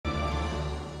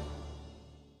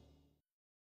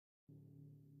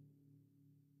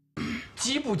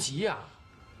急不急呀？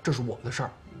这是我们的事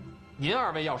儿。您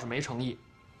二位要是没诚意，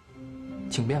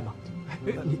请便吧。哎，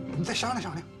你再商量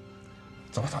商量。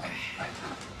走吧，走吧。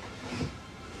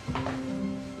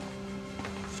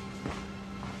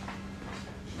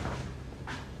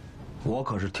我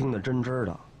可是听得真真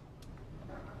的，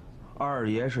二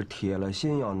爷是铁了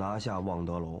心要拿下望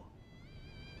德楼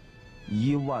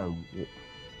，15000。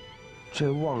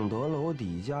这望德楼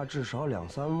底价至少2、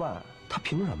3万，他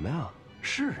凭什么呀？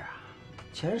是啊，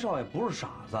钱少爷不是傻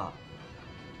子，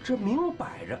这明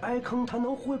摆着挨坑，他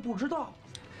能会不知道？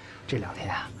这2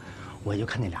天啊，我就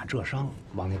看那俩浙商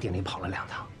往那店里跑了2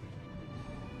趟。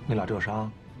那俩浙商，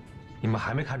你们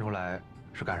还没看出来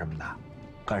是干什么的？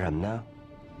干什么呢？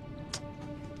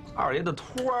二爷的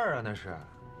托儿啊，那是。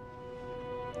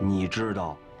你知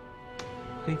道？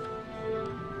嘿，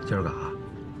今儿个啊，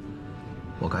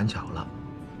我赶巧了，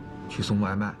去送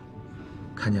外卖，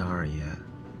看见二爷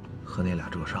和那俩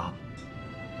浙商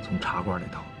从茶馆里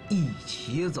头一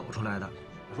起走出来的。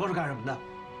我说是干什么的？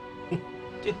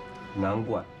这难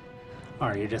怪，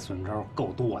二爷这损招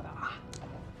够多的啊！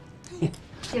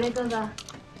几位哥哥，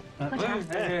喝茶。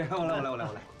哎，我来。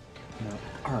那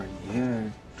二爷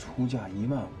出价1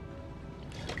万5，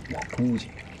我估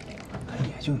计他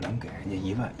也就能给人家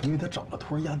1万，因为他找了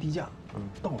托压低价，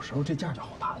到时候这价就好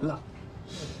谈了。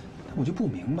但我就不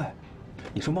明白，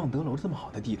你说望德楼这么好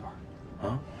的地段，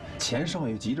啊，钱少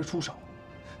爷急着出手，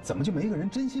怎么就没个人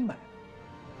真心买呢？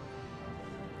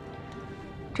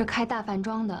这开大饭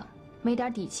庄的没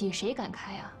点底气，谁敢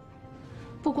开啊？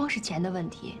不光是钱的问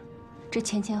题，这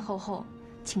前后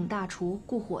请大厨、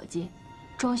雇伙计，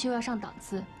装修要上档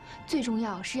次，最重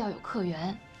要是要有客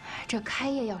源。这开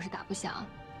业要是打不响，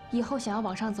以后想要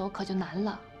往上走可就难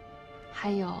了。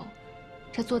还有，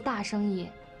这做大生意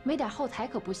没点后台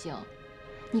可不行。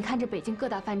你看这北京各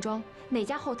大饭庄，哪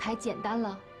家后台简单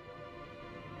了？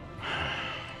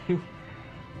哟，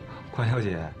关小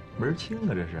姐门儿清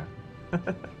啊，这是。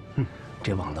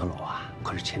这望德楼啊，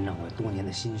可是钱掌柜多年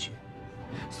的心血。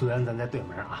虽然咱在对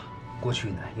门啊，过去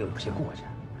呢又有些过节，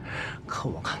可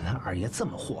我看咱二爷这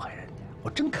么祸害人家，我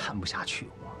真看不下去。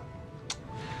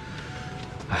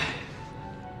哎，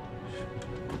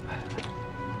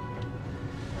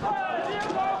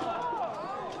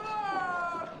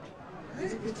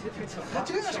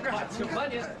这是干啥？请吧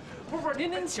您，不是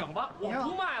您请吧，我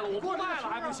不卖了，我不卖了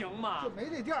还不行吗？就没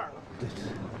这店了。对，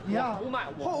你呀，不卖，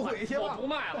后悔去吧。我不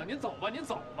卖了，您走吧，您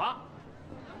走吧。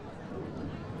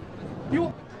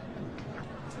哟，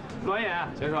栾爷，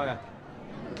钱少爷，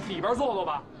里边坐坐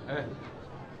吧。哎，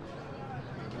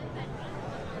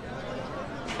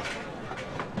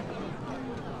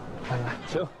来，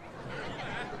请。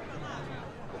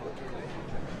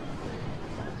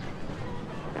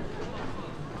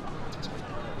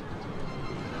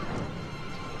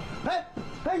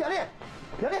哎，雅丽，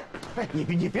哎，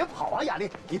你别跑啊，雅丽，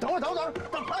你等会儿，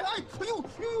哎呦，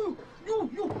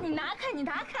你拿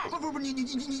开！不，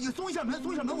你松一下门，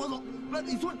我走。来，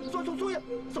你松一下，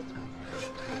松。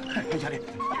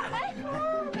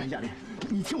哎，雅丽，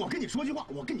你听我跟你说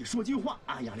句话，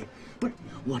啊，雅丽，不是，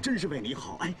我真是为你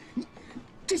好，哎，你。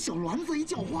这小栾子一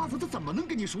叫花子，他怎么能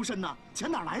跟你赎身呢？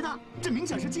钱哪来的？这明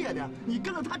显是借的。你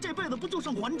跟了他这辈子不就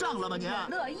剩还账了吗？你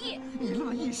乐意？你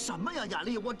乐意什么呀，雅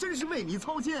丽？我真是为你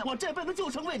操心，我这辈子就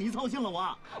剩为你操心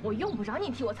了。我用不着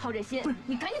你替我操这心。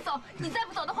你赶紧走，你再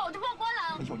不走的话，我就报官了。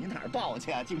哎呦，你哪儿报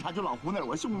去？警察局老胡那是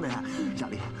我兄弟。雅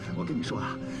丽，我跟你说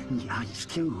啊，你啊也是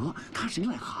天鹅，他是一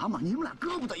癞蛤蟆，你们俩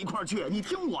搁不到一块儿去。你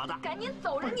听我的，赶紧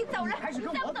走人！你走人！你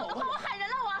再不走的话，我喊人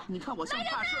了我。你看我像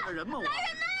怕事的人吗？我来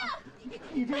人呐！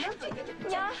你这人，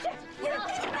娘，你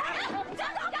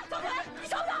走开！你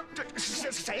收走！这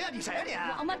是谁呀？你谁呀你？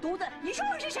王八犊子！你说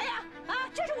我是谁呀？啊，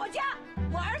这是我家，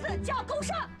我儿子叫勾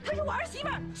胜，他是我儿媳妇，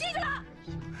记着了。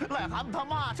癞蛤蟆他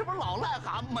妈，这不是老癞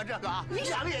蛤蟆吗？这个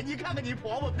雅丽，你看看你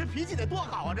婆婆这脾气得多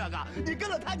好啊！这个你跟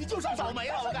了她，你就剩倒霉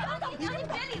了。我看。娘，你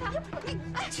别理他。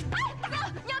大哥，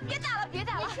娘别打了，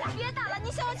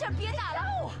你消消气，别打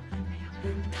了。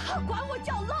他管我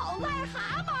叫老癞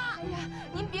蛤蟆。哎呀，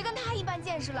您别跟他一般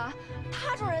见识了，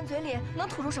他这种人嘴里能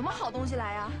吐出什么好东西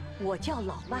来呀？我叫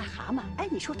老癞蛤蟆，哎，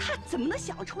你说他怎么能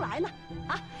想出来呢？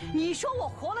啊，你说我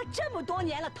活了这么多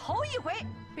年了，头一回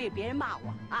被别人骂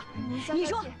我啊！你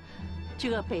说，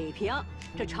这北平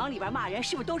这厂里边骂人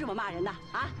是不是都这么骂人的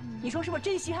啊？你说是不是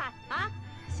真稀罕啊？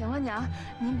行了，娘，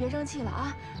您别生气了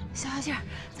啊，消消气儿，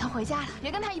咱回家了，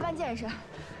别跟他一般见识。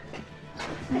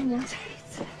娘，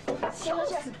消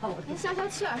消气儿，您消消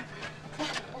气儿。来，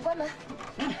我关门。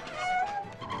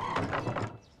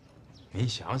你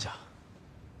想想，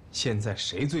现在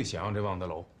谁最想要这望德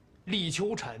楼？李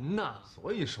秋臣呐。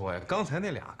所以说呀，刚才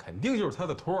那俩肯定就是他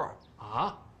的托儿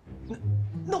啊。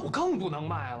那我更不能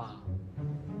卖了。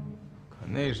可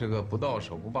那是个不到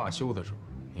手不罢休的时候，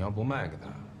你要不卖给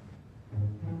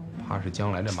他，怕是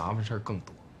将来这麻烦事儿更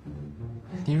多。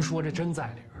您说这真在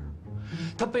理儿，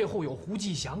他背后有胡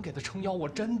继祥给他撑腰，我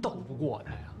真斗不过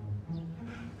他呀。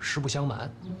实不相瞒，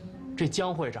这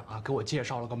江会长啊给我介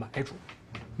绍了个买主，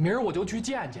明儿我就去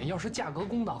见见，要是价格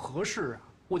公道合适啊，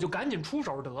我就赶紧出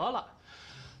手得了。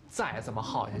再这么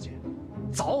耗下去，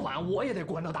早晚我也得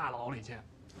关到大牢里去。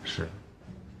是，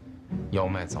要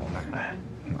卖早卖，哎，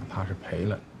哪怕是赔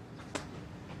了。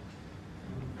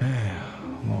哎呀，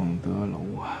望德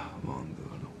楼啊，望德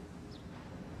楼。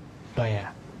段爷，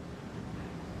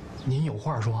您有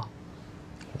话说。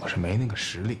我是没那个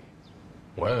实力，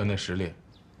我要有那实力，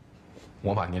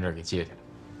我把您这儿给接下来。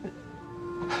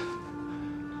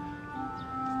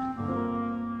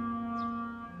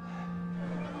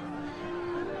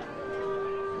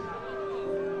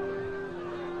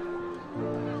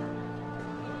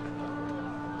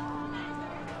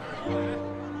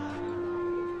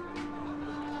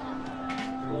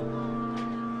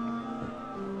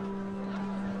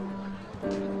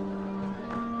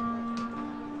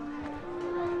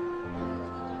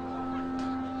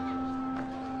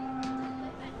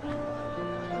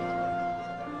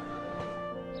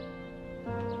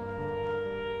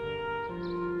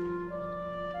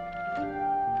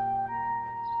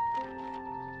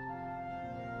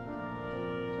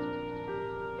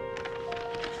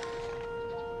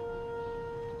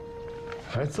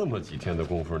才这么几天的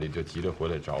功夫，你就急着回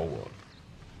来找我，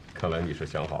看来你是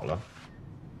想好了。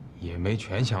也没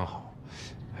全想好，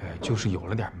就是有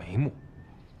了点眉目。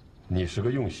你是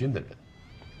个用心的人，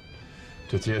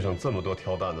这街上这么多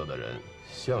挑担子的人，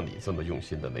像你这么用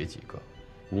心的没几个。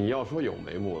你要说有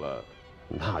眉目了，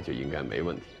那就应该没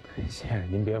问题。先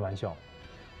生，您别玩笑，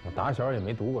我打小也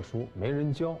没读过书，没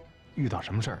人教，遇到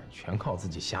什么事儿全靠自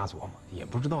己瞎琢磨，也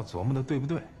不知道琢磨的对不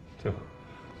对。这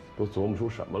都琢磨出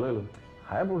什么来了？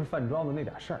还不是饭庄的那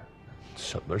点事儿。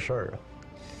什么事儿啊？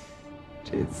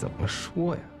这怎么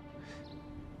说呀？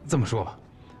这么说吧，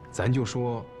咱就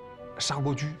说砂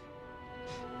锅居。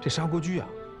这砂锅居啊，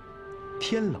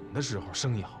天冷的时候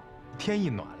生意好，天一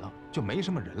暖了就没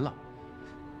什么人了。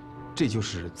这就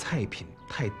是菜品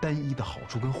太单一的好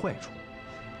处跟坏处。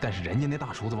但是人家那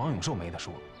大厨子王永寿没得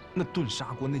说，那炖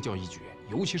砂锅那叫一绝，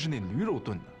尤其是那驴肉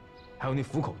炖的，还有那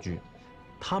福口居，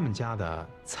他们家的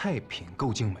菜品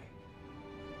够精美。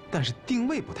但是定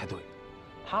位不太对，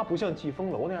他不像季风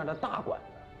楼那样的大馆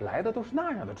子，来的都是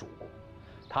那样的主顾。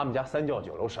他们家三教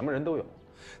九流，什么人都有。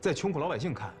在穷苦老百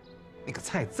姓看，那个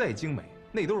菜再精美，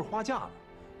那都是花架子，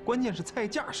关键是菜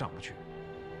价上不去。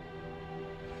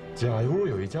假如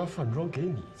有一家饭庄给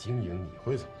你经营，你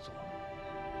会怎么做？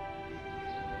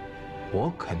我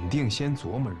肯定先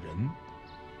琢磨人，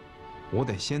我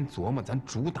得先琢磨咱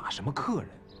主打什么客人，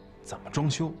怎么装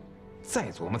修，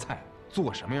再琢磨菜，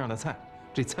做什么样的菜。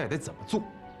这菜得怎么做？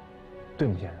对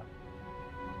吗，先生？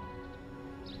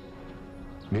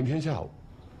明天下午，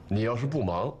你要是不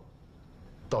忙，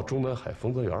到中南海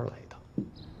丰泽园来一趟。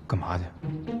干嘛去？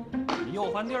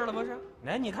又换地儿了不是？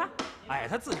哎，你看，哎，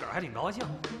他自个儿还挺高兴。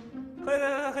嘿嘿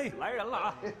嘿嘿，来人了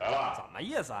啊！来了，怎么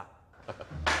意思啊？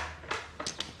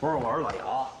不是，我是老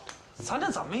姚。咱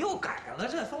这怎么又改了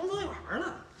这丰泽园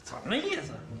呢？怎么意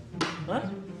思？嗯，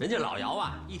人家老姚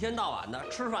啊，一天到晚的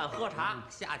吃饭喝茶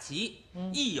下棋，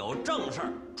一有正事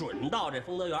儿准到这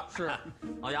丰泽园。是，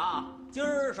老姚，今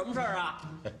儿什么事儿啊？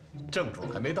正主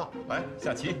还没到，来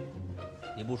下棋。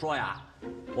你不说呀，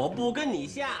我不跟你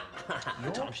下。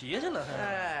你长脾气了？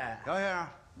哎，姚先生，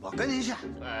我跟您下。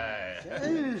哎，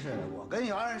真是我跟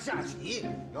姚先生下棋，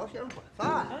姚先生管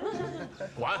饭。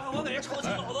管！我给这臭棋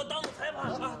老子当裁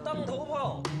判啊，当头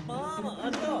炮，马马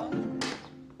跳。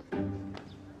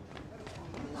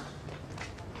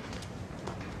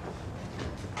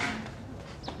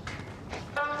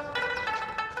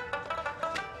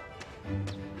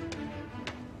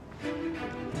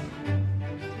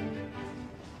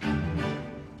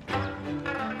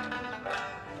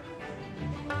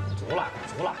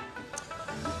足了。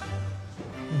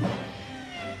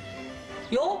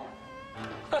哟，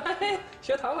嘿，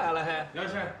学堂来了嘿！姚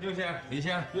先生、刘先生、李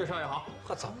先生、岳少爷好。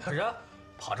呵，怎么着，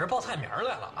跑这儿报菜名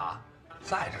来了啊？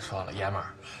再者说了，爷们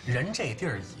儿，人这地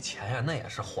儿以前呀，那也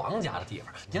是皇家的地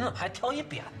方，您怎么还挑一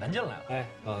扁担进来了？哎，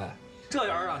老魏，这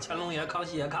要是让乾隆爷、康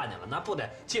熙爷看见了，那不得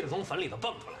气得从坟里头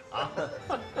蹦出来啊？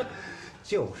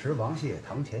旧时王谢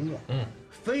堂前燕，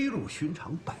飞入寻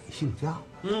常百姓家。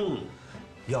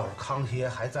要是康熙爷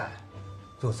还在，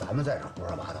就咱们在这胡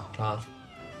说八道啊。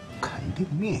肯定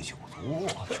灭九族。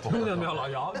听见没有，老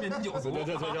姚，灭九族。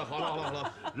行，好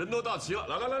了，人都到齐了，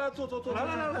来，坐，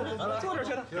来，坐这儿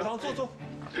去的，学堂坐。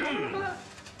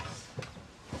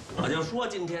我就说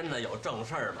今天呢有正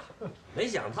事儿嘛，没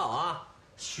想到啊，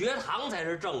学堂才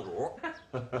是正主。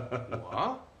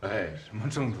我？哎，什么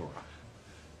正主啊？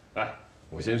哎，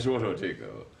我先说说这个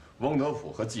汪德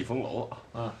府和季风楼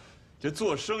啊，这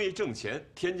做生意挣钱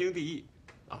天经地义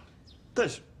啊，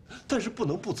但是不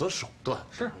能不择手段。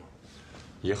是，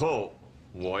以后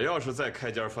我要是再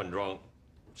开家饭庄，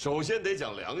首先得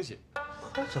讲良心。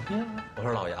怎么样？我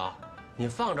说老姚，你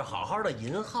放着好好的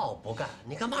银号不干，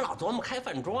你干嘛老琢磨开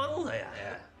饭庄子呀？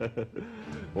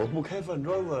我不开饭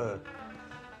庄子，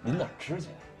您哪儿吃去？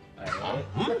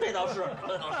这倒是，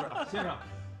先生，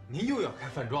您又要开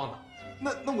饭庄了，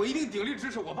那我一定鼎力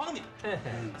支持，我帮你。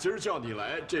今儿叫你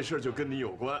来，这事儿就跟你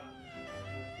有关。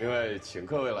另外，请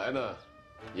各位来呢，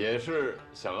也是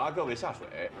想拉各位下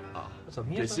水啊。怎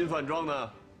么意思？这新饭庄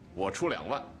呢，我出2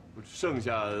万，剩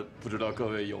下不知道各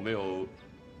位有没有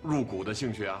入股的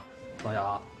兴趣啊？老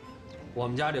姚，我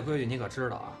们家这规矩你可知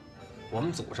道啊？我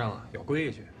们祖上啊有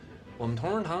规矩，我们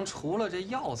同仁堂除了这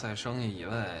药材生意以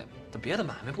外，别的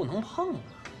买卖不能碰啊。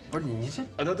不是你这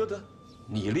啊，得，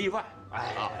你例外。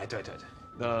哎，对，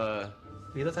那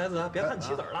李德才子，别看棋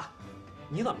子了，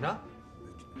你怎么着？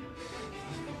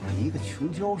我一个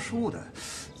穷教书的，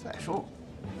再说，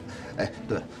哎，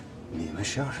对了，你们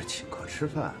谁要是请客吃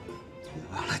饭，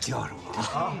别忘了叫上我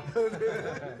啊。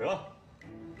得，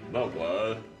那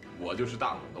我就是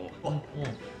大股东。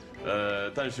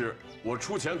但是我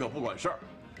出钱可不管事儿。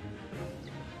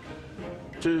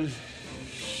这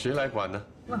谁来管呢？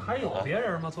那还有别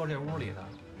人吗？坐这屋里的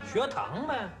学堂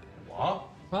呗。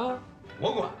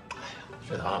我管。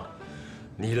学堂，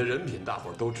你的人品大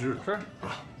伙儿都知道，是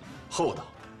啊，厚道、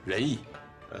仁义。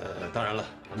当然了，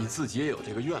你自己也有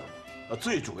这个愿望。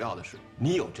最主要的是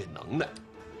你有这能耐。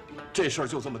这事儿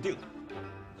就这么定了。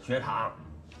学堂，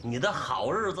你的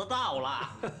好日子到了。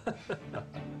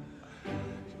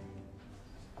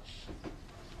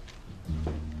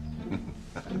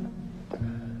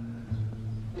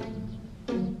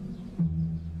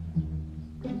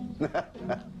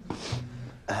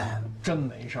真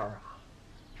没事儿啊？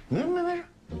没事，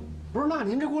不是，那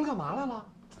您这过来干嘛来了？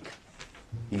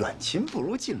远亲不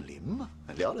如近邻嘛，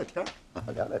聊聊天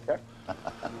聊聊天。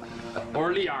我说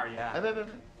厉二爷，哎，别，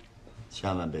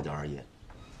千万别叫二爷，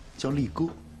叫力哥，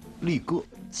力哥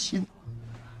亲。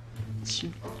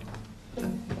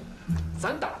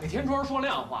咱打那天庄说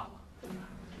亮话了，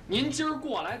您今儿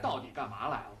过来到底干嘛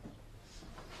来了？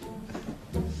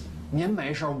您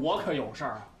没事儿，我可有事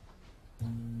儿啊。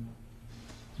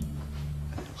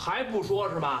还不说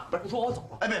是吧？不说我走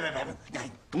了。哎，别，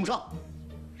东升，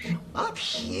什么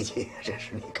脾气呀？这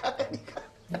是你看，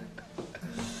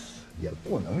也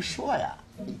不能说呀，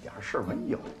一点事儿没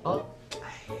有啊。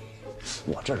哎，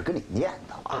我这是跟你念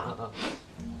叨啊。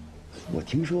我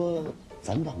听说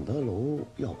咱望德楼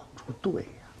要往出兑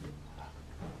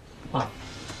呀。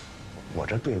我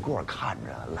这对过看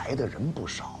着来的人不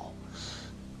少，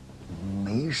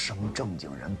没什么正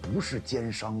经人，不是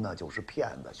奸商那就是骗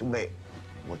子，兄弟。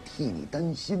我替你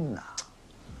担心呐，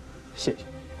谢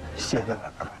谢，不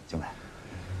是，兄弟，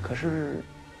可是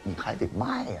你还得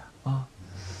卖呀啊！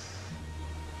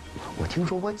我听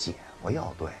说我姐夫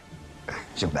要对，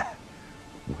兄弟，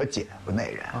我姐夫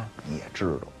那人你也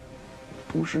知道，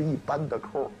不是一般的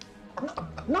抠。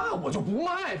那我就不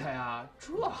卖他呀，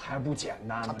这还不简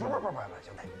单吗？不是，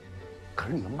兄弟，可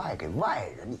是你卖给外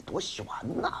人，你多悬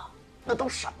呐！那都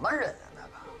什么人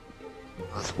啊？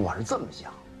那个，我是这么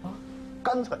想。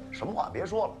干脆什么话别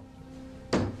说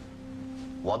了。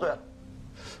我对了，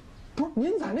不是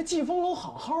您在那季风楼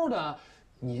好好的，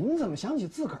您怎么想起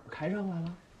自个儿开上来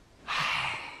了？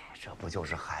唉，这不就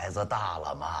是孩子大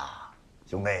了吗？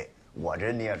兄弟，我这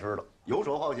人你也知道，游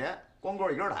手好闲，光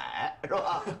棍一根奶，是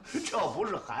吧？这不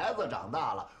是孩子长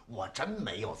大了，我真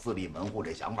没有自立门户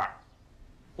这想法。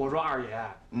我说二爷，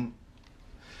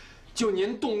就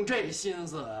您动这心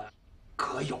思，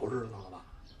可有日子了吧？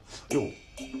哟。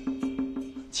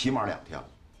起码2天了，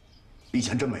以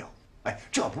前真没有。哎，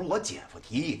这不是我姐夫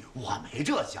提议，我没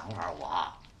这想法。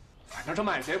我，反正这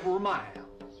卖谁不是卖呀？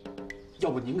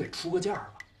要不您给出个价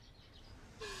吧？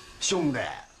兄弟，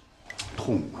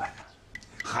痛快，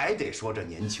还得说这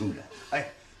年轻人。哎，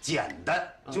简单，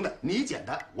兄弟，你简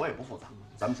单，我也不复杂。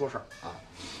咱们说事儿啊。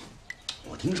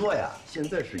我听说呀，现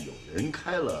在是有人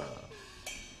开了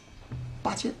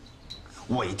8000，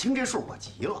我一听这数，我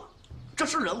急了。这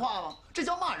是人话吗？这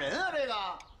叫骂人啊！这个，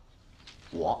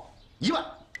我1万，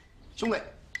兄弟，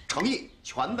诚意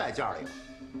全在价里了。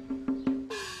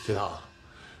学堂，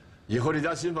以后这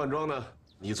家新饭庄呢，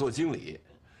你做经理，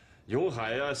永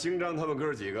海呀、兴章他们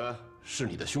哥几个是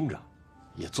你的兄长，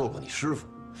也做过你师傅，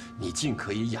你尽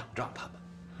可以仰仗他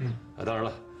们。当然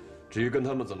了，至于跟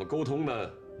他们怎么沟通呢，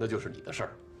那就是你的事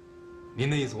儿。您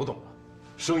的意思我懂了。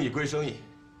生意归生意，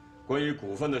关于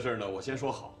股份的事呢，我先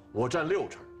说好，我占6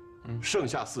成，剩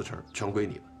下4成全归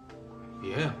你们。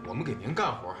别呀，我们给您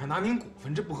干活还拿您股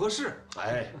份，这不合适。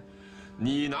哎，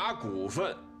你拿股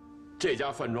份，这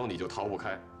家饭庄你就逃不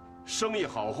开，生意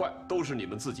好坏都是你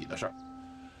们自己的事儿。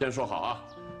先说好啊，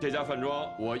这家饭庄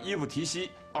我1不提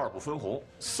息，2不分红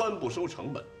，3不收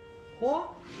成本。嚯，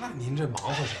那您这忙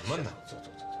活什么呢？走。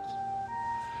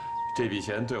这笔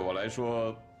钱对我来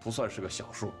说不算是个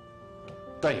小数，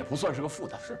但也不算是个负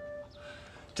担。是，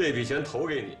这笔钱投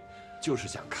给你，就是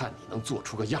想看你能做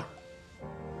出个样儿。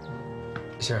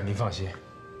先生您放心，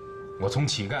我从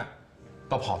乞丐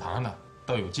到跑堂的，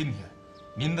到有今天，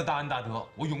您的大恩大德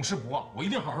我永世不忘，我一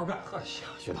定好好干。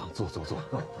学堂坐。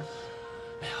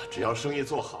哎呀，只要生意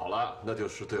做好了，那就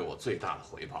是对我最大的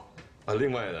回报。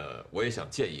另外呢，我也想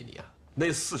建议你啊，那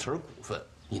4成股份，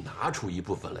你拿出一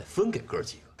部分来分给哥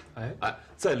几个，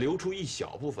再留出一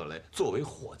小部分来作为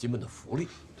伙计们的福利。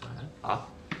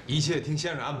一切听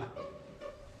先生安排。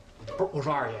不是，我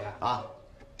说二爷啊，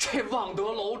这望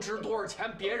德楼值多少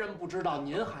钱，别人不知道，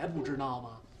您还不知道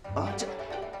吗？这，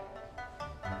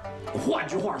换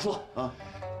句话说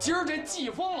今儿这季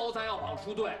风楼咱要往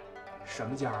出兑，什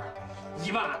么价啊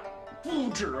？1万，不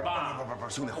止吧？不，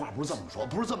兄弟，话不是这么说，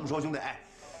不是这么说，兄弟，哎，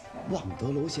望德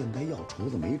楼现在要厨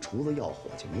子没厨子，要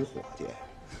伙计没伙计，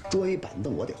桌椅板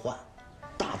凳我得换，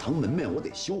大堂门面我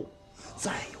得修，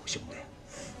再有兄弟，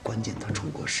关键他出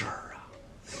个事儿啊，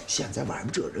现在外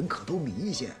边这人可都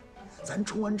迷信。咱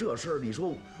出完这事儿，你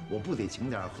说我不得请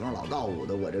点和尚老道武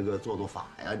的，我这个做法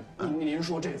呀？您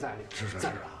说这在理是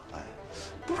在这儿啊？哎，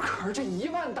不是，可是这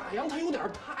1万大洋，他有点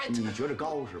太……你觉着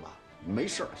高是吧？没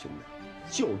事儿，兄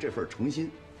弟，就这份诚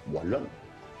心，我认了。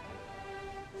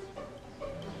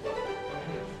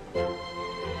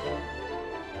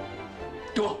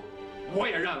得，我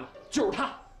也认了，就是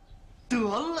他。得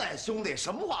嘞，兄弟，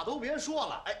什么话都别说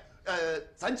了。哎，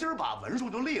咱今儿把文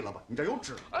书就立了吧，你这有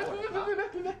纸。哎，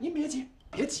别，您别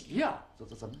急呀。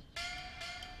怎么？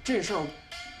这事儿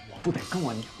我不得跟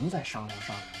我娘再商量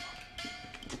商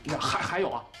量吗？还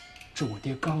有啊，这我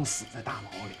爹刚死在大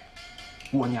牢里，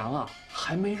我娘啊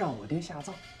还没让我爹下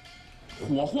葬，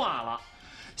火化了。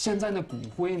现在那骨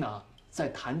灰呢，在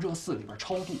潭柘寺里边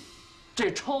超度，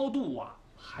这超度啊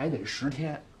还得10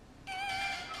天。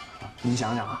您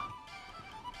想想啊，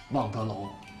望德楼，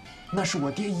那是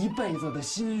我爹一辈子的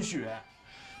心血。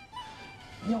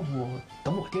要不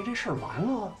等我爹这事儿完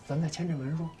了，咱再签这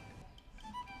文书。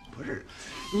不是，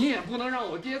你也不能让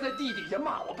我爹在地底下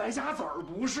骂我败家子儿，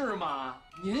不是吗？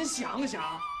您想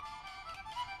想。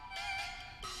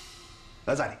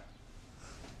来，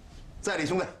在理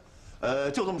兄弟，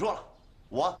就这么说了，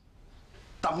我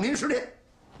等您10天。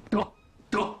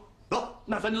得，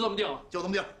那咱就这么定了，就这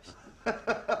么定。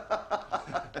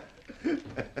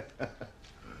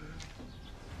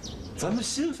咱们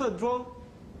新饭庄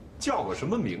叫个什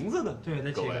么名字呢？对，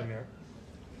得起个名儿。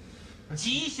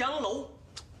吉祥楼。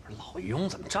老庸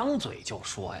怎么张嘴就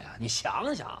说呀？你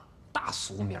想想，大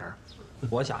俗名儿。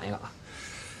我想一个啊，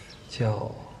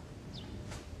叫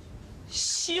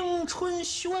兴春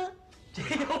轩。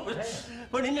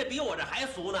不是您这比我这还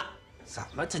俗呢？怎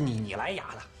么这你来哑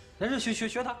的？那是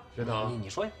学他。学堂，你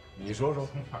说呀？你说。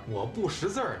我不识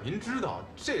字儿，您知道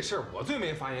这事儿我最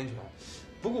没发言权。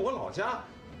不过我老家，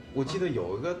我记得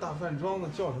有一个大饭庄子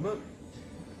叫什么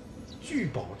聚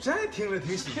宝斋，听着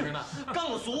挺喜庆的。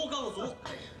更俗。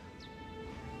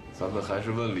咱们还是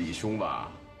问李兄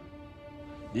吧。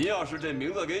您要是这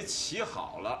名字给起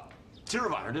好了，今儿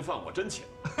晚上这饭我真请。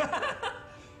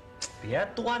别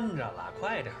端着了，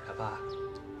快点的吧。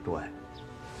诸位，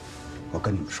我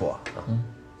跟你们说，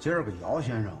今儿个姚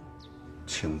先生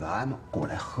请咱们过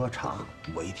来喝茶，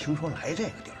我一听说来这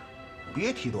个地儿，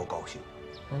别提多高兴。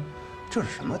这是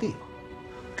什么地方？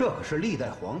这可是历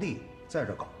代皇帝在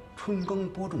这搞春耕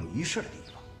播种仪式的地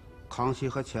方。康熙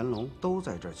和乾隆都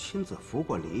在这儿亲自服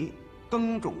过礼，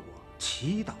耕种过，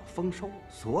祈祷丰收，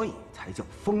所以才叫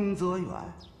丰泽园。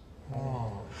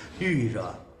寓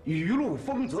着雨露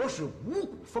丰泽是五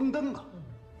谷丰登啊。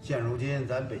现如今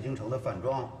咱北京城的饭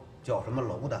庄叫什么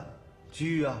楼的、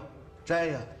居啊、斋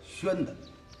呀、轩的，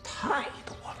太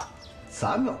多了。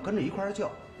咱们要跟着一块儿叫，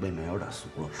未免有点俗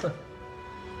了。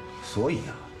所以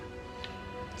啊，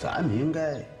咱们应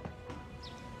该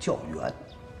叫园。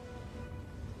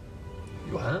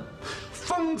园，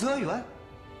丰泽园。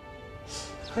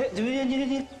哎，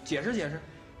你解释。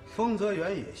丰泽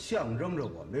园也象征着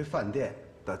我们这饭店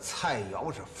的菜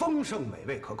肴是丰盛美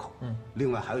味可口。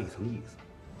另外还有一层意思，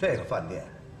这个饭店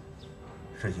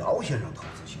是姚先生投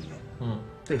资兴建。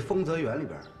这丰泽园里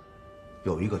边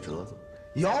有一个折子，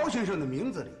姚先生的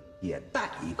名字里也带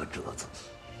一个折子。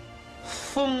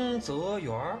丰泽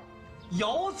园，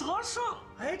姚泽圣，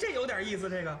哎，这有点意思，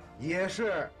这个也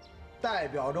是代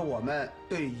表着我们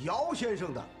对姚先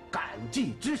生的感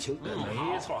激之情。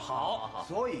没错，好，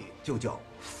所以就叫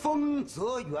丰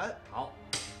泽园。好，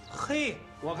嘿，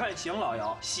我看邢老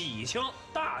姚喜庆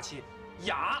大气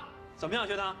雅，怎么样，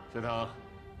学堂？学堂，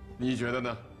你觉得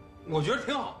呢？我觉得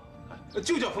挺好，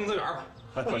就叫丰泽园吧。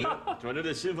反正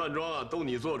这新饭庄啊，都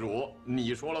你做主，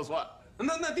你说了算。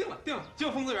那定了，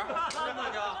就丰泽园。那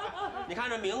就，你看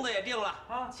这名字也定了，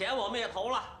钱我们也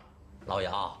投了。老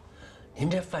姚，您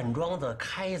这饭庄子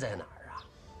开在哪儿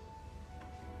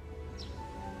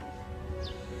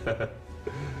啊？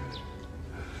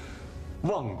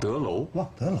望德楼。望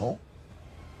德楼。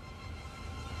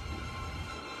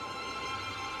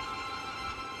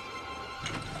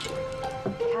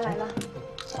茶来了。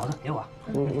嫂子，给我。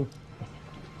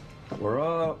我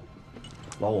说，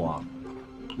老五啊，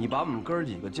你把我们哥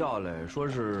几个叫来，说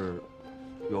是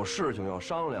有事情要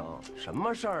商量，什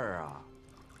么事儿啊？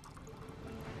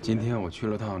今天我去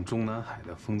了趟中南海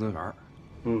的丰泽园。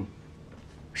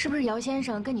是不是姚先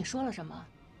生跟你说了什么？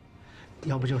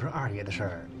要不就是二爷的事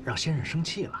儿让先生生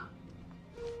气了。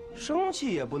生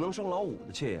气也不能生老五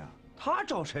的气呀，他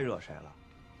招谁惹谁了？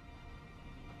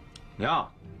娘，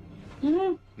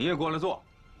你也过来坐。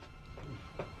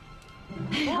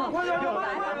快点！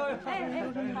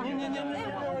您，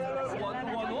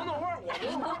我挪挪会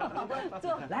儿，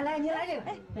坐，来，您来这个，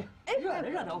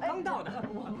热的，我刚到的，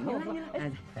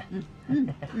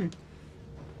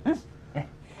您来，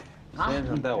先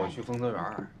生带我去丰泽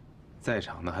园，在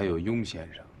场的还有雍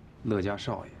先生、乐家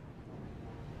少爷、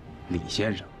李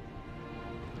先生。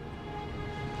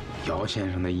姚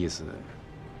先生的意思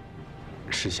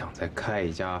是想再开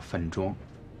一家饭庄。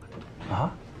啊？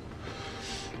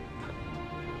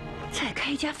再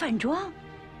开一家饭庄，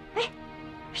哎，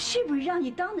是不是让你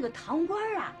当那个堂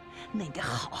官啊？那得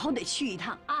好好的去一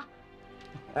趟啊！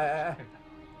哎，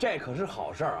这可是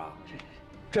好事儿啊！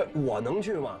这我能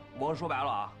去吗？我说白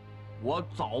了啊，我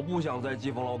早不想在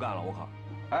季风楼干了，我靠！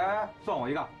哎，算我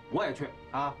一个，我也去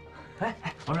啊！哎，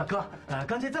我说哥，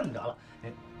干脆这么得了，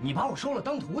你把我收了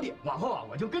当徒弟，往后啊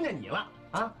我就跟着你了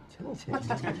啊！行，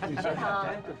学堂，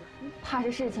怕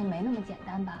是事情没那么简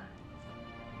单吧？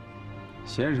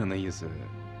先生的意思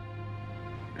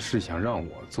是想让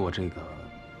我做这个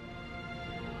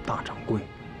大掌柜。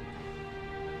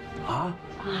啊！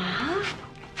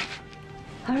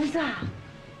儿子，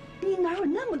你哪有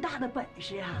那么大的本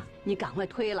事啊？你赶快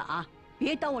推了啊！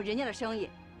别耽误人家的生意。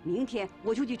明天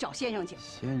我就去找先生去。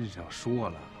先生说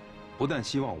了，不但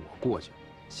希望我过去，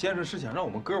先生是想让我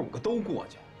们哥5个都过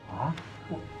去。啊？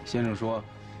先生说，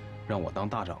让我当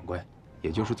大掌柜，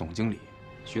也就是总经理。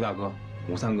徐大哥、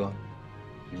吴三哥，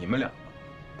你们2个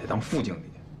得当副经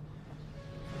理。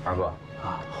二哥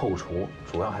啊，后厨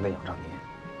主要还得仰仗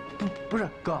您。不是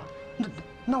哥，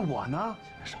那我呢？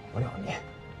少不了你。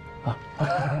啊，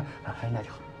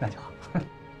那就好。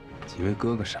几位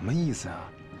哥哥什么意思啊？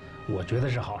我觉得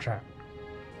是好事儿。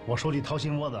我说句掏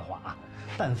心窝子的话啊，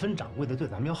但分掌柜的对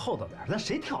咱们要厚道点，咱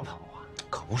谁跳槽啊？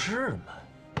可不是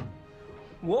嘛！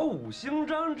我五星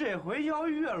章这回要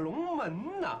跃龙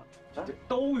门呐，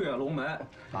都跃龙门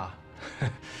啊！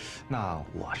那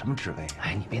我什么职位？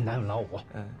哎，你别难为老五，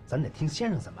咱得听先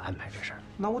生怎么安排这事儿。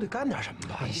那我得干点什么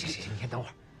吧？行，你先等会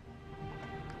儿。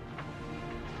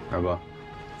二哥，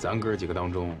咱哥几个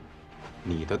当中，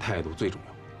你的态度最重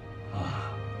要。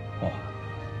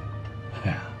哎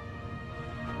呀，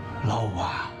老五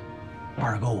啊，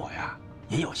二哥我呀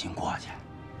也有心过去，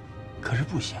可是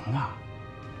不行啊，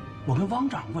我跟汪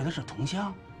掌柜他是同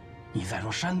乡，你再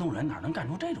说山东人哪能干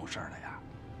出这种事儿来呀？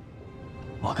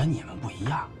我跟你们不一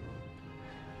样。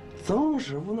曾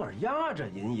师傅那儿压着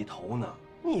银一头呢，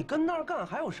你跟那儿干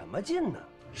还有什么劲呢？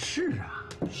是啊，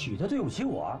许他对不起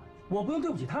我，我不用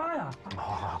对不起他呀。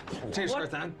好，这事儿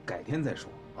咱改天再说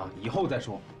啊，以后再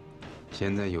说。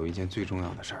现在有一件最重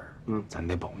要的事儿，咱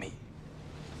得保密，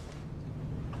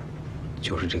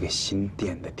就是这个新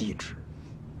店的地址，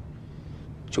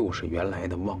就是原来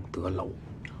的望德楼。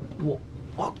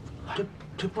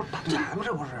这不是打假吗？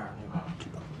这不是？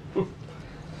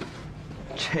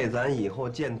这咱以后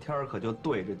见天儿可就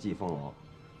对着季风楼。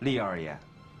厉二爷，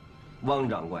汪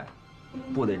掌柜，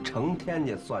不得成天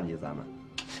去算计咱们？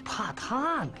怕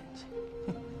他呢？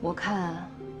我看，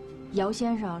姚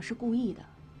先生是故意的。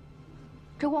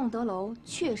这望德楼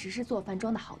确实是做饭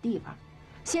庄的好地方，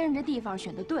先生这地方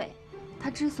选得对，他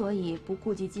之所以不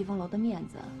顾及季风楼的面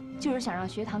子，就是想让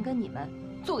学堂跟你们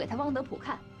做给他汪德普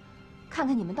看，看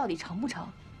看你们到底成不成。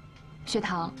学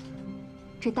堂，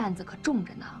这担子可重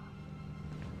着呢。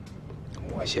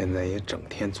我现在也整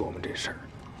天琢磨这事儿。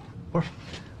不是，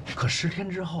可10天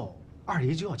之后，二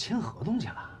爷就要签合同去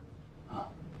了。啊，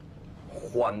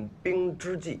缓兵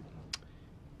之计，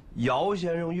姚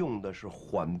先生用的是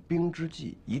缓兵之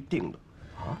计，一定的。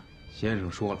啊，先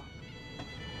生说了，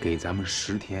给咱们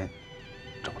10天，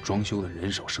找装修的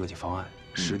人手设计方案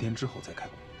，10天之后再开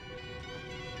工。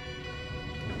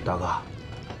大哥，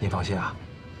您放心啊，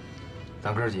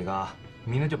咱哥几个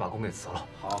明天就把工给辞了，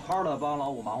好好的帮老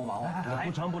五忙活忙活。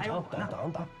不成不成，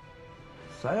等，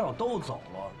咱要都走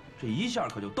了，这一下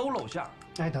可就都露馅。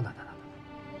哎，等，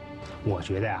我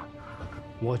觉得呀，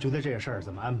这个事儿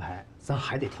怎么安排，咱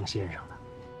还得听先生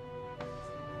的。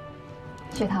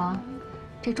学堂，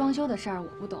这装修的事儿我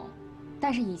不懂，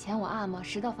但是以前我阿玛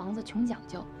拾到房子穷讲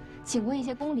究，请过一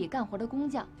些宫里干活的工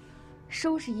匠，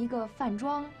收拾一个饭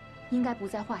庄，应该不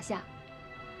在话下。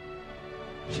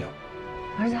行，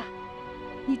儿子，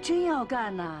你真要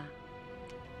干呐？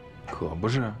可不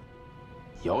是，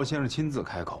姚先生亲自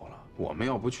开口了，我们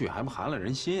要不去，还不寒了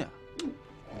人心啊？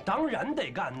当然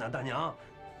得干呢，大娘，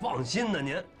放心呢，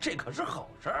您这可是好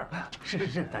事儿。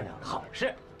是，大娘，好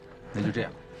事。那就这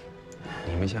样，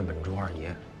你们先稳住二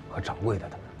爷和掌柜的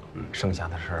他们，剩下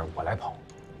的事儿我来跑。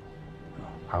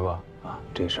二哥啊，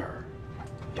这事儿，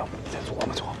要不你再琢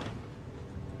磨琢磨。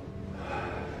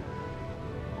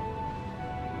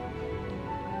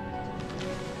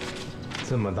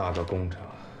这么大个工程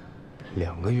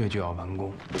，2个月就要完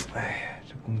工，哎呀，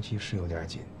这工期是有点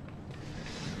紧。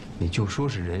你就说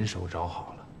是人手找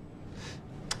好了，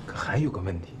可还有个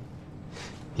问题，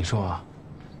你说啊，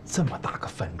这么大个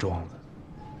饭庄子，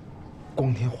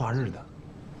光天化日的，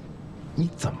你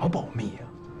怎么保密呀？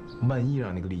万一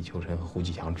让那个李秋臣和胡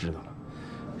继强知道了，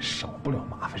少不了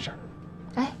麻烦事儿。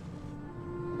哎，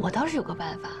我倒是有个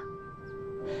办法。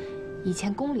以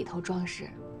前宫里头装饰，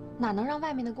哪能让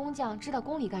外面的工匠知道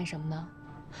宫里干什么呢？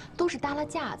都是搭了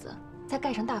架子，再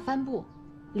盖上大帆布，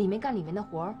里面干里面的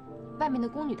活儿，外面的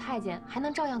宫女太监还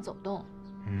能照样走动。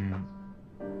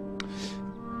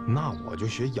那我就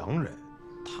学洋人，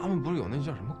他们不是有那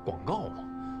叫什么广告吗？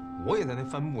我也在那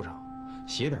帆布上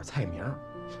写点菜名，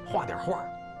画点画，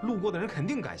路过的人肯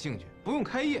定感兴趣，不用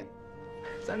开业，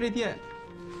咱这店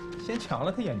先抢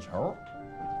了他眼球。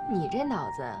你这脑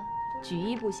子，举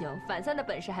一不行，反3的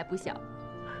本事还不小。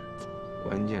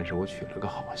关键是我娶了个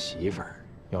好媳妇儿，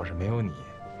要是没有你，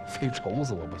非愁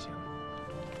死我不行。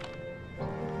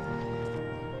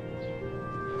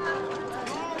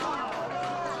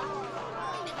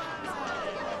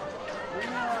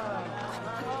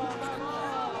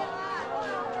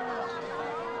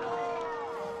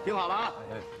听好了啊，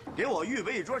给我预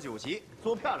备一桌酒席，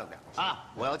做漂亮点啊！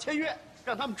我要签约，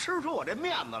让他们吃出我这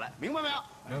面子来，明白没有？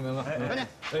明白。赶紧。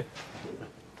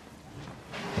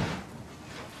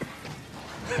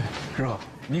师傅，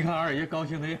你看二爷高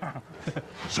兴的样儿。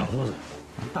小肚子，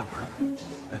大伙儿。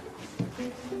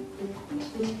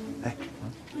哎，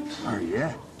二爷，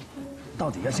到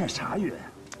底要签啥约呀？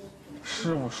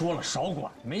师傅说了少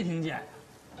管，没听见呀。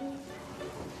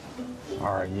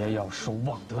二爷要收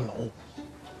望德楼。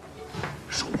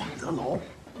收望德楼？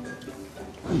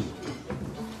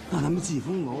那咱们季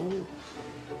风楼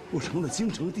不成了京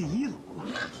城第1楼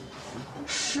了？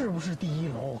是不是第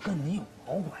1楼跟你有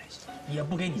毛关系？也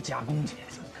不给你加工钱，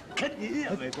跟您也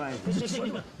没关系。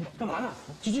你干嘛呢？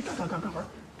去干活，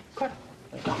快点！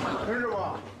陈师傅，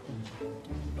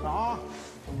早。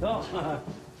走，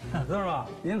曾师傅，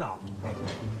您早。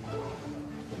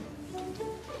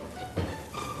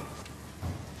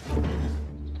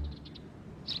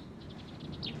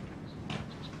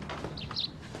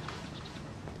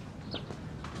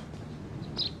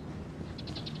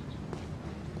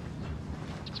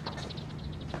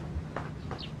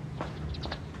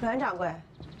栾掌柜，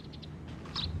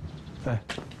哎，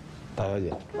大小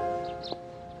姐，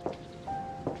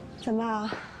怎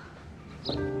么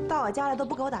到我家来都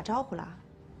不给我打招呼了？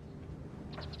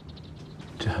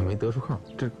这还没得出空，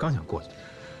这刚想过去。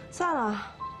算了，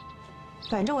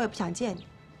反正我也不想见你，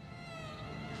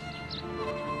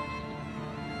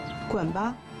滚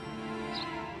吧。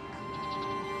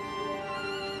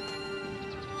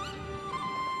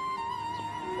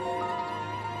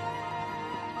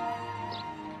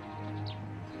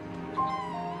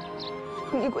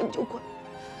你滚就滚，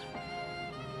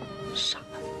傻。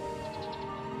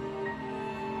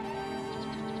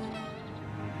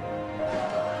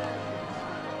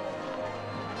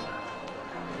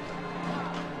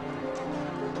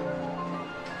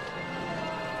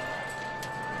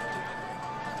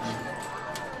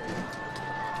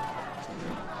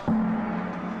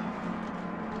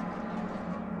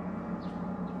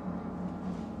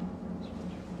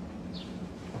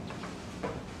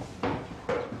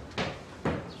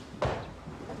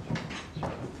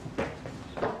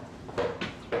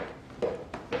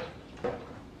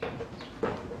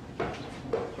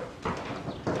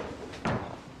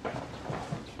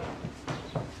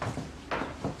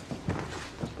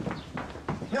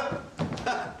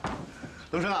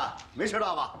东升啊，没迟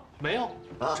到吧？没有，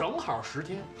正好10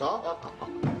天。好，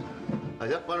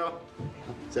行，帮手，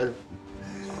下去。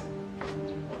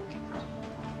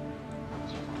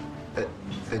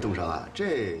哎，东升啊，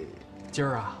这今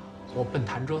儿啊，我奔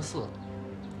潭柘寺，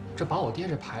这把我爹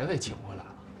这牌位请回来了。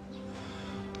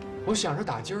我想着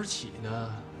打今儿起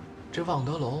呢，这望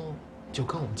德楼就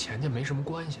跟我们钱家没什么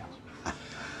关系了，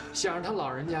想让他老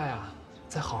人家呀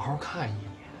再好好看一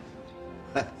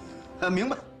眼。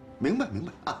明白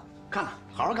啊，看看，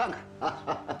好好看看啊。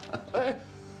哎，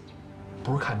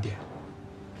不是看爹，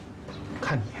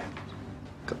看你。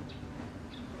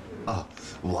啊，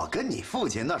我跟你父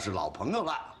亲那是老朋友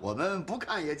了，我们不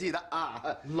看也记得啊。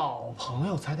老朋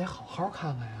友才得好好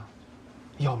看看呀，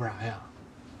要不然呀，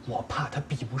我怕他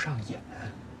闭不上眼。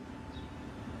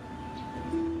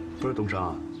不是东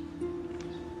升，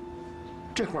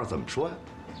这话怎么说呀？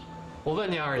我问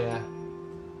你二爷，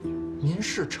您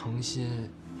是诚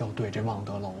心要对这望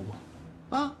德楼吗？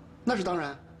啊，那是当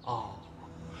然。哦，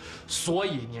所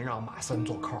以您让马三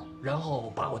做扣，然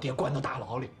后把我爹关到大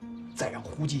牢里，再让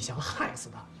胡继祥害死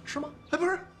他，是吗？哎，不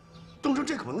是，东升，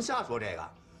这可不能瞎说这个，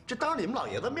这当着你们老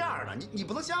爷子面呢，你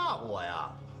不能吓唬我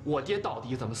呀。我爹到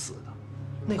底怎么死的？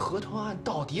那河豚案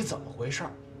到底怎么回事？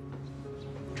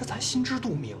这咱心知肚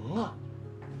明啊。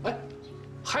哎，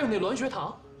还有那栾学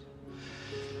堂，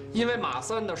因为马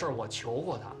三的事我求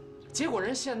过他，结果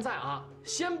人现在啊，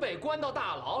先被关到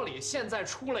大牢里，现在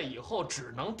出来以后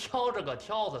只能挑着个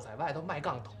挑子在外头卖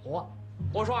杠头啊。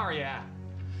我说二爷，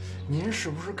您是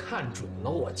不是看准了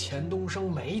我钱东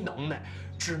升没能耐，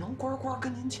只能乖乖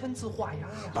跟您签字画押呀？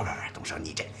不，东升，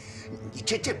你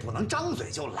这不能张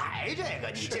嘴就来，这个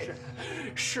你这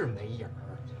是没影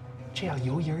儿，这要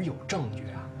有影儿有证据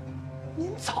啊，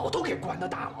您早都给关到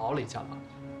大牢里去了。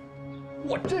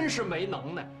我真是没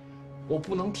能耐，我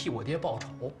不能替我爹报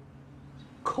仇，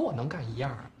可我能干一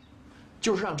样，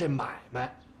就是让这买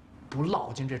卖不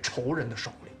落进这仇人的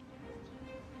手里。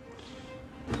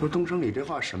不是东升，你这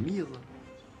话什么意思？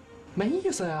没意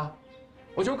思呀，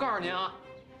我就告诉您啊，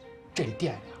这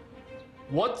店呀，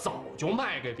我早就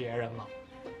卖给别人了。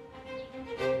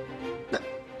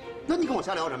那你跟我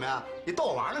瞎聊什么呀？你逗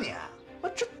我玩呢你？啊，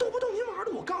这逗不逗您玩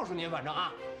的？我告诉您，反正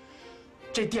啊，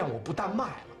这店我不但卖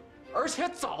了，而且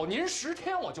早您10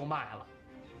天我就卖了，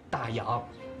大洋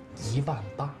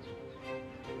18000。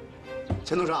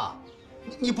钱东升，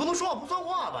你不能说话不算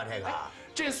话吧？这个。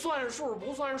这算数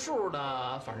不算数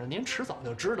的，反正您迟早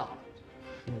就知道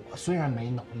了。我虽然没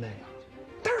能耐呀，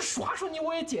但是耍耍你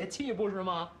我也解气，不是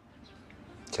吗？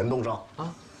钱东升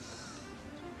啊，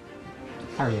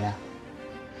二爷，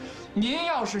您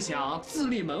要是想自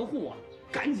立门户啊，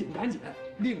赶紧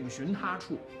另寻他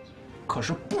处。可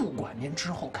是不管您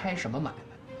之后开什么买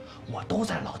卖，我都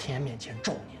在老天爷面前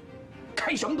咒您，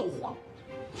开什么都黄。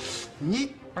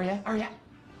你二爷。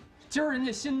今儿人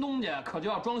家新东家可就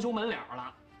要装修门脸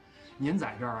了，您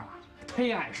在这儿啊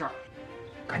忒碍事儿，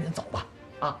赶紧走吧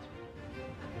啊！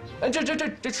哎，这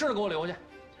吃的给我留下，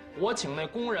我请那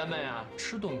工人们呀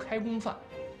吃顿开工饭，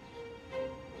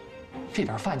这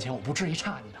点饭钱我不至于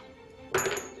差你的。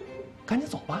赶紧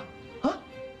走吧啊！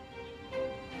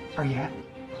二爷，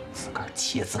自个儿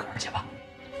切自个儿去吧，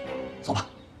走吧。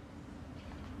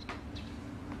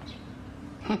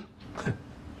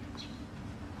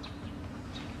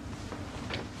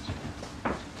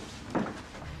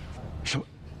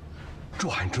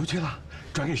转出去了，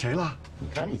转给谁了？你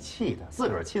看你气的，自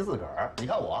个儿气自个儿。你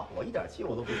看我一点气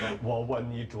我都不生。我问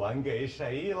你转给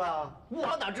谁了？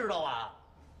我哪知道啊？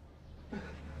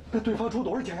那对方出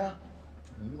多少钱啊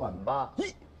？18000。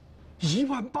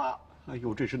18000！哎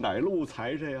呦，这是哪路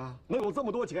财神呀？能有这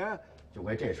么多钱？就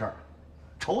为这事儿，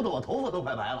愁得我头发都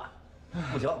快白了。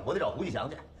不行，我得找胡继祥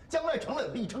去。将来成了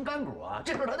有一成干股啊，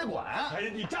这事儿他得管。哎，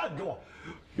你站住！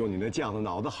用你那犟子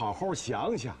脑子好好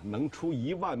想想，能出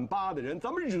18000的人，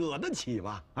咱们惹得起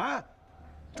吗？啊！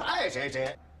他爱谁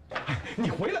谁。哎，你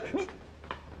回来，你。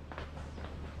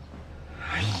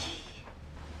哎，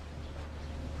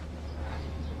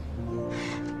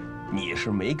你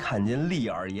是没看见厉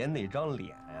二爷那张脸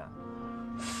呀，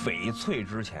翡翠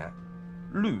之前，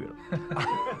绿了。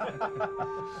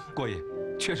过瘾，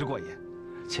确实过瘾。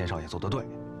钱少爷做得对，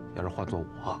要是换做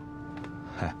我，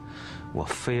我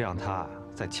非让他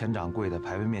在钱掌柜的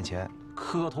牌位面前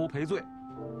磕头赔罪。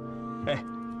哎，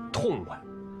痛快！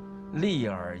厉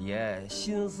二爷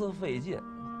心思费劲，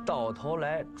到头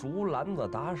来竹篮子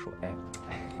打水。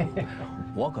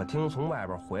我可听从外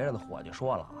边回来的伙计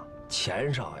说了啊，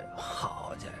钱少爷，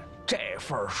好家伙，这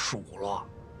份数落，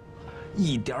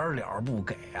一点了不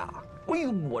给啊！哎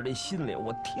呦，我这心里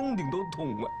我听听都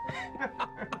痛快。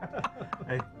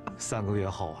哎，3个月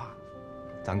后啊，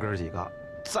咱哥几个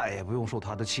再也不用受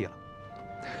他的气了。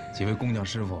几位工匠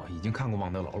师傅已经看过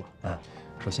望德楼了，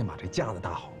说先把这架子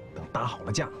搭好，等搭好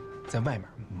了架子，在外面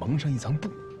蒙上一层布，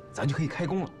咱就可以开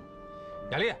工了。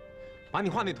雅丽，把你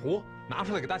画那图拿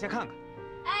出来给大家看看。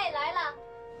哎，来了。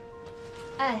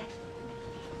哎，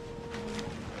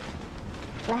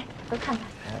来，都看看。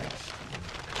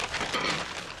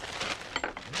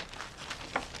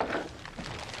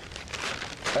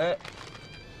哎，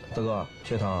大哥，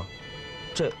学堂，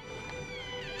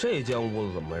这间屋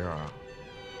子怎么回事啊？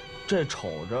这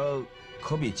瞅着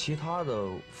可比其他的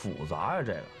复杂呀，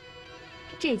这个。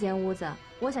这间屋子，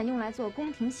我想用来做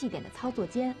宫廷戏点的操作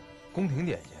间。宫廷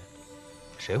点心，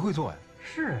谁会做呀？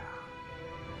是啊，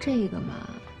这个嘛，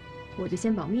我就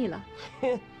先保密了。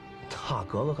嘿，大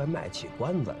格格还卖起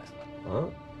关子来了，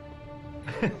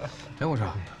哎，我说，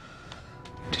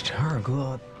这陈二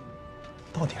哥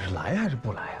到底是来还是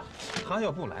不来呀？他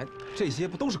要不来，这些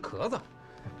不都是壳子？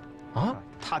啊，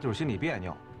他就是心里别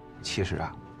扭。其实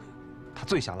啊，他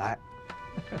最想来。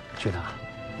学堂，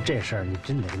这事儿你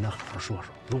真得跟他好好说说。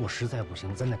如果实在不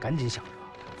行，咱得赶紧想着，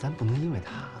咱不能因为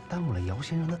他耽误了姚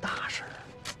先生的大事。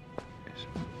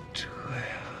这呀，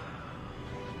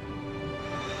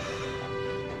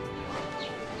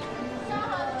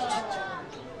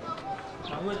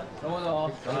掌柜的，掌柜的好，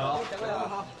掌柜的好，掌柜的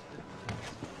好。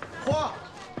嚯，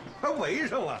还围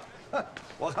上了！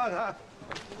我看看。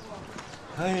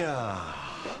哎呀，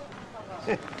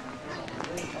行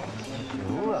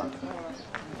了。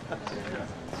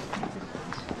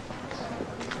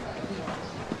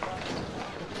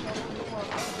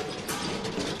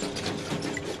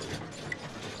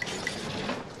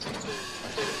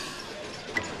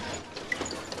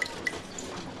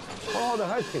包的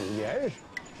还挺严实，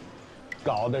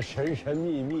搞得神神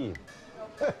秘秘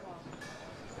的。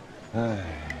哎，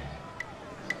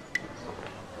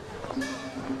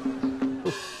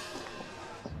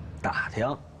打听，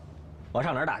我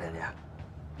上哪儿打听去？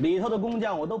里头的工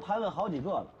匠我都盘问好几个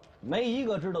了，没一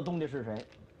个知道东家是谁。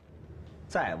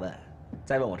再问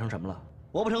我成什么了？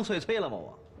我不成碎催了吗？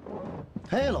我。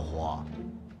嘿，老胡，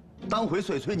当回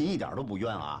碎催您一点都不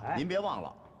冤啊！您别忘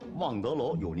了，望德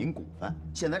楼有您股份，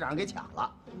现在让人给抢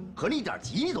了，可你一点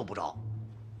急你都不着。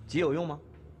急有用吗？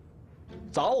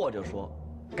早我就说，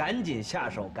赶紧下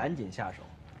手，赶紧下手。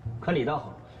可你倒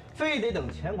好，非得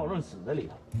等钱广润死在里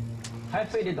头，还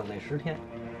非得等那10天。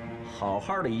好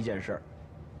好的一件事儿，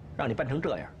让你办成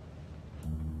这样。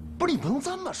不是你不能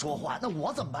这么说话，那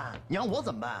我怎么办？你让我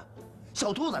怎么办？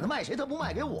小兔崽子卖谁，他不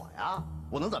卖给我呀？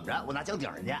我能怎么着？我拿枪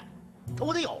顶人家，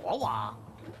我得有啊我。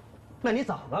那你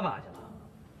早干嘛去了？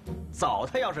早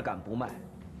他要是敢不卖，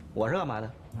我是干嘛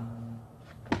的？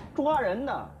抓人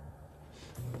的。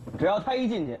只要他一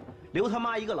进去，留他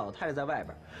妈一个老太太在外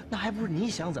边，那还不是你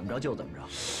想怎么着就怎么着？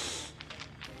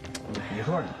你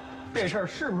说这事儿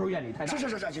是不是怨你太大？是，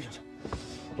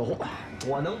老胡，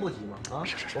我能不急吗？啊，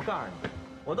是，我告诉你，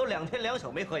我都2天2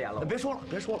宿没合眼了。别说了，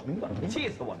明白了，你气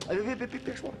死我了！哎，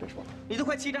别说了，你都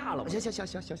快气炸了！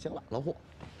行了，老胡，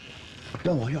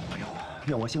怨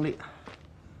我姓厉。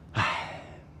哎，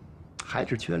还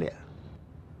是缺练，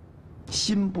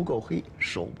心不够黑，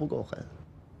手不够狠。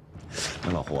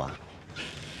那老胡啊，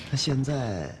那现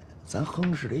在咱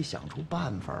亨氏得想出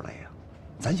办法来呀。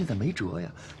咱现在没辙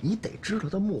呀，你得知道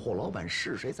他幕后老板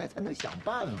是谁，咱才能想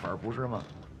办法，不是吗？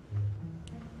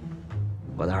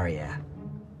我的二爷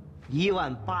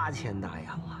，18000大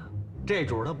洋啊！这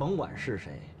主他甭管是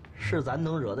谁，是咱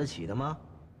能惹得起的吗？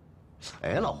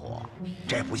哎，老胡，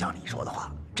这不像你说的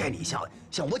话，这你像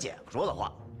我姐夫说的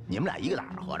话，你们俩一个胆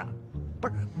儿合着。不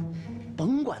是，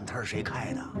甭管他是谁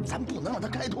开的，咱不能让他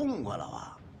开痛快了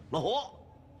吧？老胡，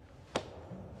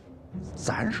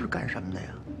咱是干什么的呀？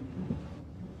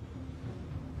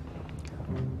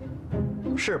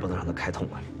是不能让他开痛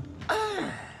快。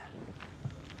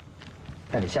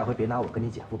但你下回别拿我跟你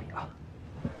姐夫比啊！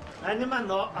哎，您慢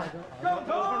走，更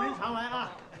头您常来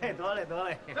啊！哎，得嘞。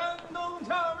山东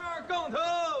俏面杠头，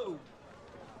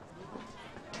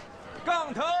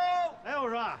杠头。哎，我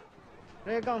说，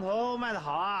这杠头卖的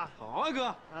好啊！好啊，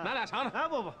哥，拿俩尝尝。哎，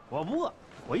不，我不饿，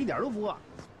我一点都不饿。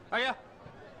二爷，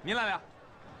您来俩。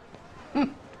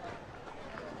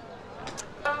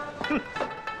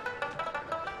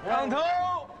杠头，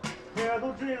这个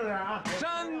都支应着点啊！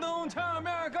山东俏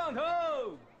面杠头，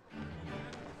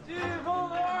季风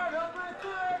和2条队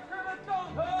最爱吃的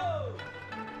杠头。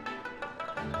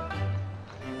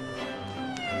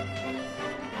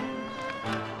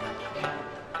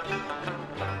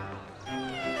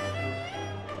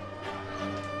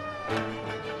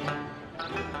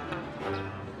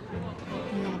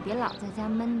你呀，别老在家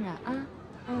闷着啊。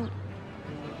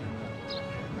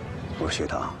不是学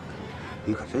堂，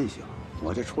你可真行，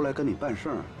我这出来跟你办事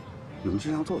儿，你们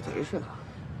就像做贼似的。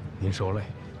您受累，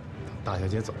等大小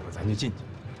姐走了，咱就进去。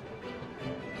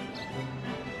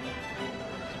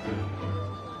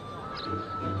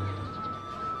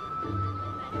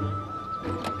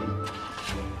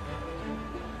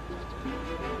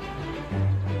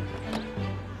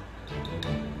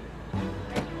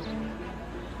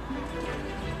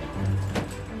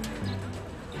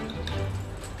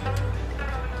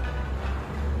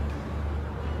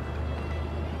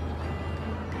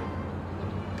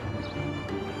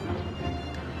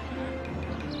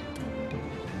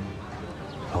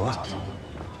走啊！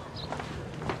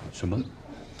什么？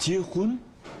结婚？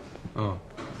嗯。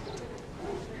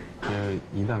这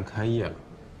一旦开业了，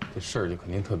这事儿就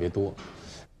肯定特别多。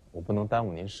我不能耽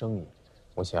误您生意，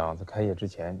我想在开业之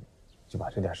前，就把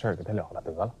这点事儿给他了了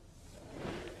得了。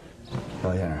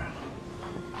高先生，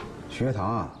学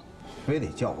堂啊，非得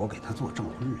叫我给他做证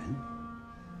婚人。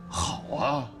好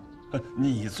啊，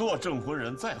你做证婚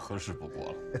人再合适不过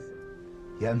了。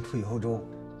言不由衷。